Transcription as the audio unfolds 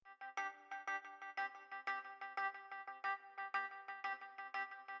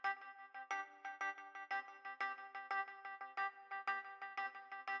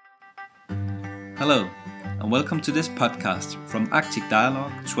Hello, and welcome to this podcast from Arctic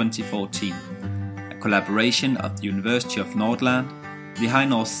Dialogue 2014, a collaboration of the University of Nordland, the High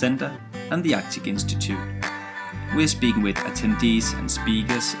North Centre and the Arctic Institute. We're speaking with attendees and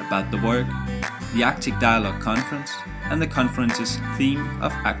speakers about the work, the Arctic Dialogue Conference and the conference's theme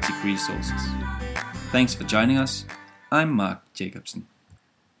of Arctic resources. Thanks for joining us. I'm Mark Jacobsen.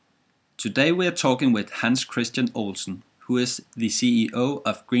 Today we are talking with Hans Christian Olsen, who is the CEO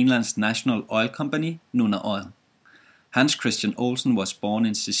of Greenland's national oil company, Nuna Oil. Hans Christian Olsen was born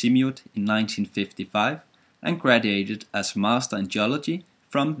in Sisimiut in 1955 and graduated as Master in Geology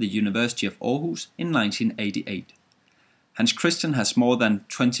from the University of Aarhus in 1988. Hans Christian has more than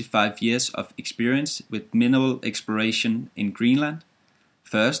 25 years of experience with mineral exploration in Greenland,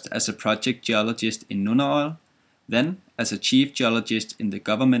 first as a project geologist in Nuna Oil, then as a chief geologist in the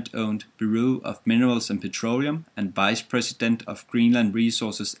government-owned Bureau of Minerals and Petroleum and vice president of Greenland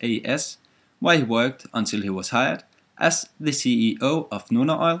Resources AS, where he worked until he was hired as the CEO of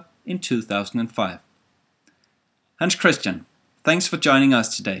Nuna Oil in 2005. Hans Christian, thanks for joining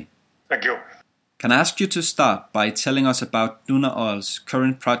us today. Thank you. Can I ask you to start by telling us about Nuna Oil's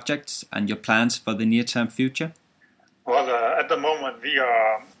current projects and your plans for the near-term future? Well, at the moment we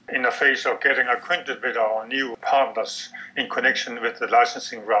are in a phase of getting acquainted with our new partners in connection with the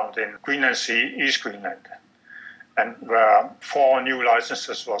licensing round in Greenland Sea, East Greenland, and where 4 new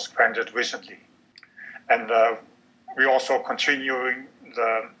licenses was granted recently. And we're also continuing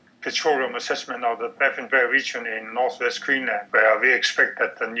the petroleum assessment of the Baffin Bay region in northwest Greenland, where we expect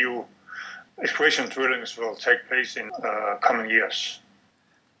that the new exploration drillings will take place in coming years.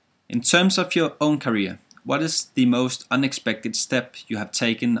 In terms of your own career, what is the most unexpected step you have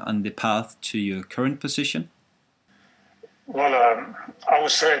taken on the path to your current position? Well, I would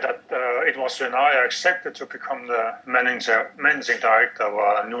say that it was when I accepted to become the managing director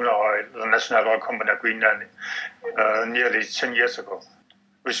of Nuna Oil, the national oil company of Greenland, nearly 10 years ago,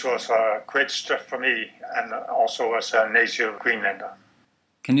 which was a great step for me and also as a native Greenlander.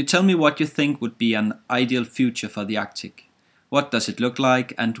 Can you tell me what you think would be an ideal future for the Arctic? What does it look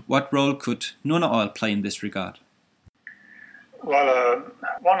like, and what role could Nuna Oil play in this regard? Well,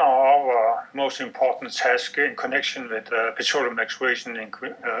 one of our most important tasks in connection with petroleum exploration in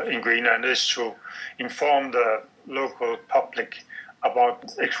Greenland is to inform the local public about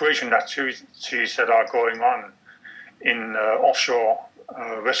exploration activities that are going on in offshore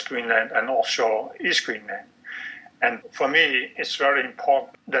West Greenland and offshore East Greenland. And for me, it's very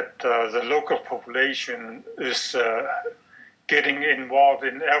important that the local population is getting involved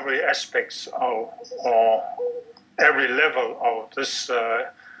in every aspect of or every level of this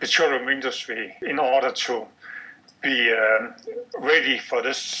petroleum industry in order to be ready for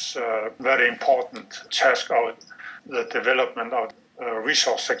this very important task of the development of the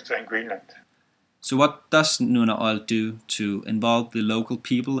resource sector in Greenland. So what does Nuna Oil do to involve the local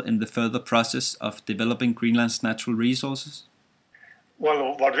people in the further process of developing Greenland's natural resources?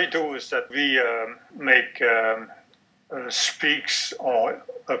 Well, what we do is that we make speaks or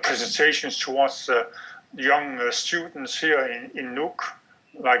presentations towards young students here in Nuuk,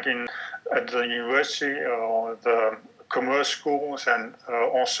 like at the university or the commerce schools and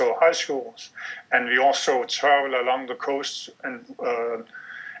also high schools. And we also travel along the coast and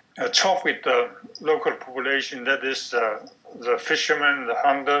talk with the local population, that is the fishermen, the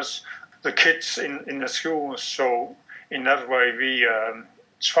hunters, the kids in the schools. So in that way we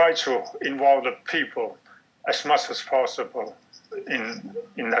try to involve the people as much as possible in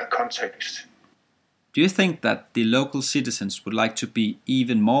that context. Do you think that the local citizens would like to be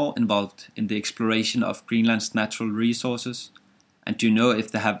even more involved in the exploration of Greenland's natural resources? And do you know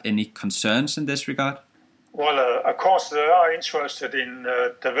if they have any concerns in this regard? Well, of course, they are interested in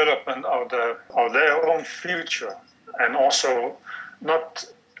the development of their own future, and also not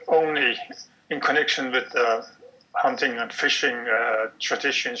only in connection with hunting and fishing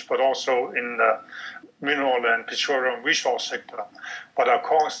traditions, but also in the mineral and petroleum resource sector. But of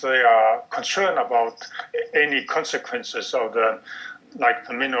course, they are concerned about any consequences of the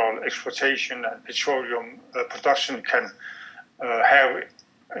mineral exploitation and petroleum production can have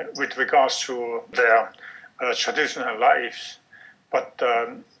with regards to their traditional lives. But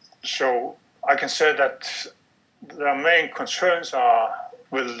so I can say that the main concerns are,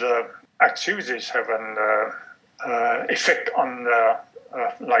 will the activities have an effect on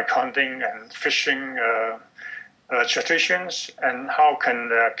like hunting and fishing traditions, and how can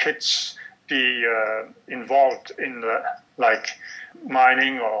the kids be involved in the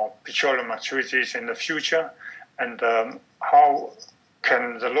mining or petroleum activities in the future, and how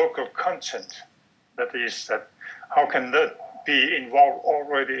can the local content, that is, that how can that be involved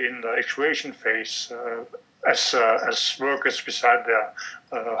already in the exploration phase as workers beside their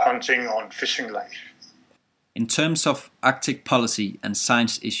hunting or fishing life. In terms of Arctic policy and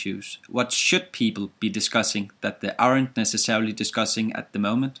science issues, what should people be discussing that they aren't necessarily discussing at the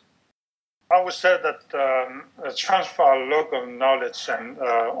moment? I would say that transfer of local knowledge and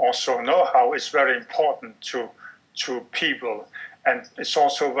also know-how is very important to people. And it's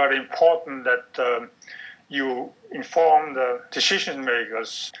also very important that you inform the decision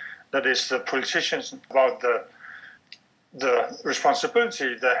makers, that is the politicians, about the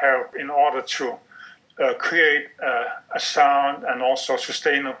responsibility they have in order to create a sound and also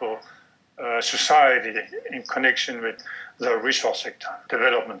sustainable society in connection with the resource sector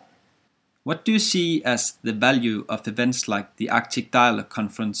development. What do you see as the value of events like the Arctic Dialogue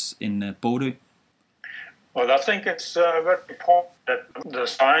Conference in Bodø? Well, I think it's very important that the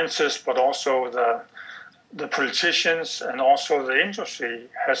scientists, but also the politicians and also the industry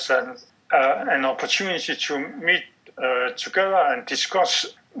has an opportunity to meet together and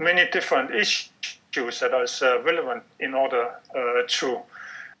discuss many different issues that are relevant in order to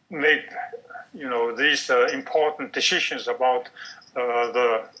make these important decisions about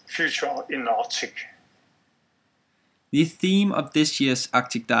the future in the Arctic. The theme of this year's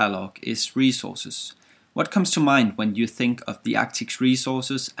Arctic Dialogue is resources. What comes to mind when you think of the Arctic's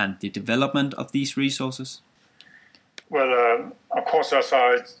resources and the development of these resources? Well, of course, as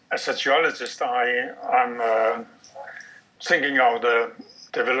a geologist, I'm thinking of the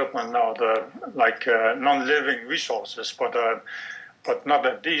development of the non-living resources, but not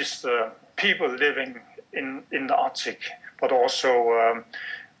at least people living in the Arctic, but also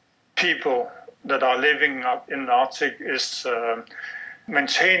people that are living in the Arctic is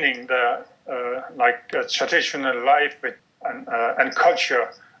maintaining the traditional life with and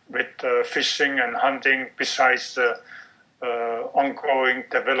culture with fishing and hunting, besides the ongoing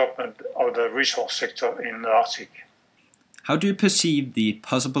development of the resource sector in the Arctic. How do you perceive the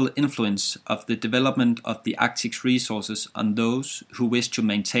possible influence of the development of the Arctic's resources on those who wish to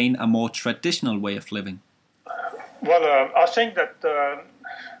maintain a more traditional way of living? Well, I think that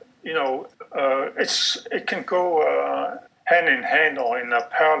it can go hand in hand or in a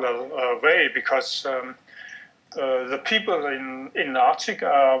parallel way, because the people in the Arctic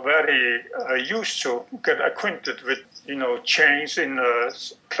are very used to get acquainted with change in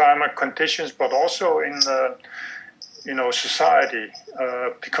climate conditions, but also in society,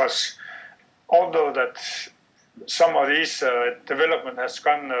 because although that some of these development has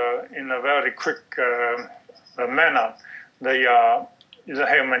gone in a very quick manner, they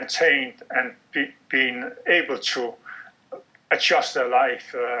have maintained and been able to adjust their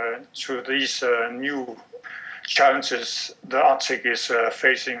life to these new challenges the Arctic is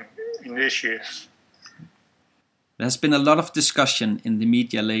facing in these years. There has been a lot of discussion in the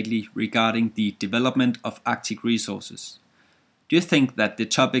media lately regarding the development of Arctic resources. Do you think that the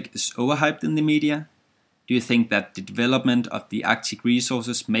topic is overhyped in the media? Do you think that the development of the Arctic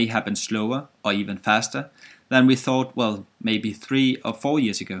resources may happen slower or even faster than we thought, maybe 3 or 4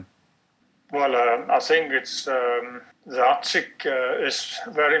 years ago? Well, I think it's the Arctic is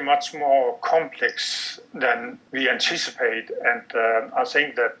very much more complex than we anticipate, and I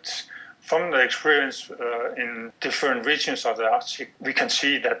think that from the experience in different regions of the Arctic, we can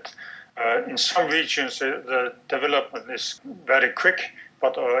see that in some regions the development is very quick,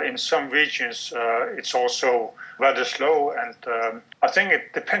 but in some regions it's also very slow. And I think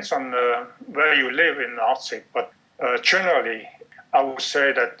it depends on where you live in the Arctic. But generally, I would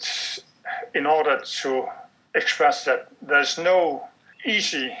say that in order to express that there's no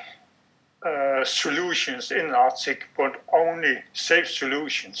easy solutions in the Arctic, but only safe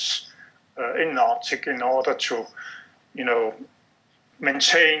solutions in the Arctic in order to,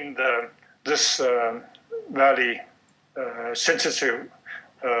 maintain this very sensitive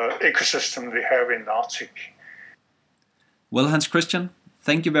ecosystem we have in the Arctic. Well, Hans Christian,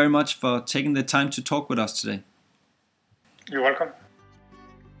 thank you very much for taking the time to talk with us today. You're welcome.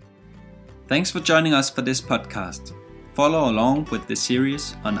 Thanks for joining us for this podcast. Follow along with the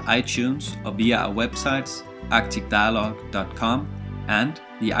series on iTunes or via our websites arcticdialogue.com and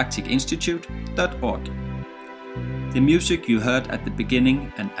thearcticinstitute.org. The music you heard at the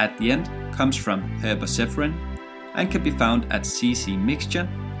beginning and at the end comes from Herbert Severin and can be found at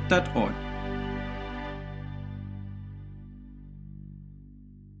ccmixture.org.